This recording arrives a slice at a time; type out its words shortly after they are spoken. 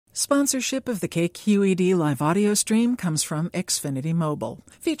Sponsorship of the KQED live audio stream comes from Xfinity Mobile,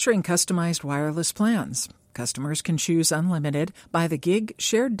 featuring customized wireless plans. Customers can choose unlimited, by the gig,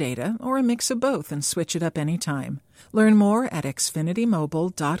 shared data, or a mix of both and switch it up anytime. Learn more at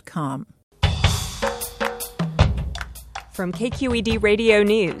xfinitymobile.com. From KQED Radio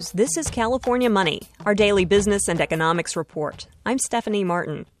News, this is California Money, our daily business and economics report. I'm Stephanie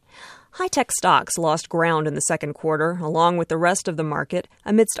Martin. High-tech stocks lost ground in the second quarter, along with the rest of the market,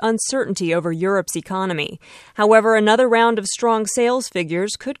 amidst uncertainty over Europe's economy. However, another round of strong sales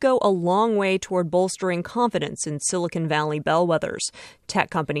figures could go a long way toward bolstering confidence in Silicon Valley bellwethers. Tech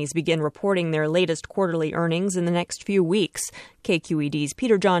companies begin reporting their latest quarterly earnings in the next few weeks. KQED's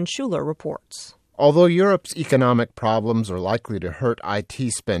Peter John Schuler reports. Although Europe's economic problems are likely to hurt IT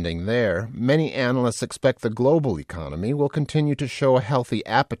spending there, many analysts expect the global economy will continue to show a healthy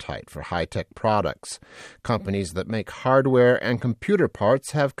appetite for high-tech products. Companies that make hardware and computer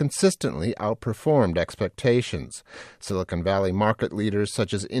parts have consistently outperformed expectations. Silicon Valley market leaders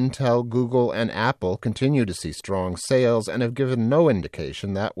such as Intel, Google, and Apple continue to see strong sales and have given no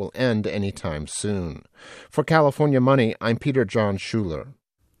indication that will end anytime soon. For California Money, I'm Peter John Schuler.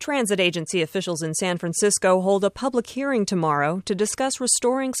 Transit agency officials in San Francisco hold a public hearing tomorrow to discuss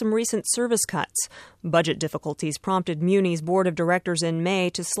restoring some recent service cuts. Budget difficulties prompted Muni's board of directors in May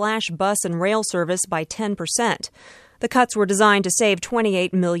to slash bus and rail service by 10%. The cuts were designed to save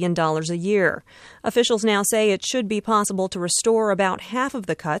 $28 million a year. Officials now say it should be possible to restore about half of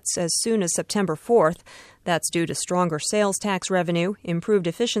the cuts as soon as September 4th. That's due to stronger sales tax revenue, improved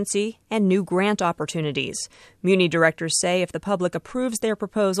efficiency, and new grant opportunities. Muni directors say if the public approves their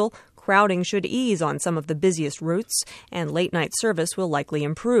proposal, crowding should ease on some of the busiest routes, and late-night service will likely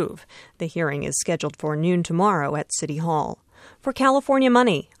improve. The hearing is scheduled for noon tomorrow at City Hall. For California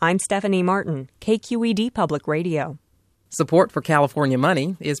Money, I'm Stephanie Martin, KQED Public Radio. Support for California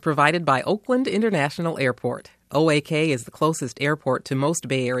Money is provided by Oakland International Airport. OAK is the closest airport to most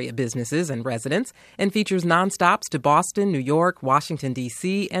Bay Area businesses and residents and features nonstops to Boston, New York, Washington,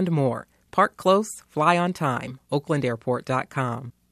 D.C., and more. Park close, fly on time. OaklandAirport.com.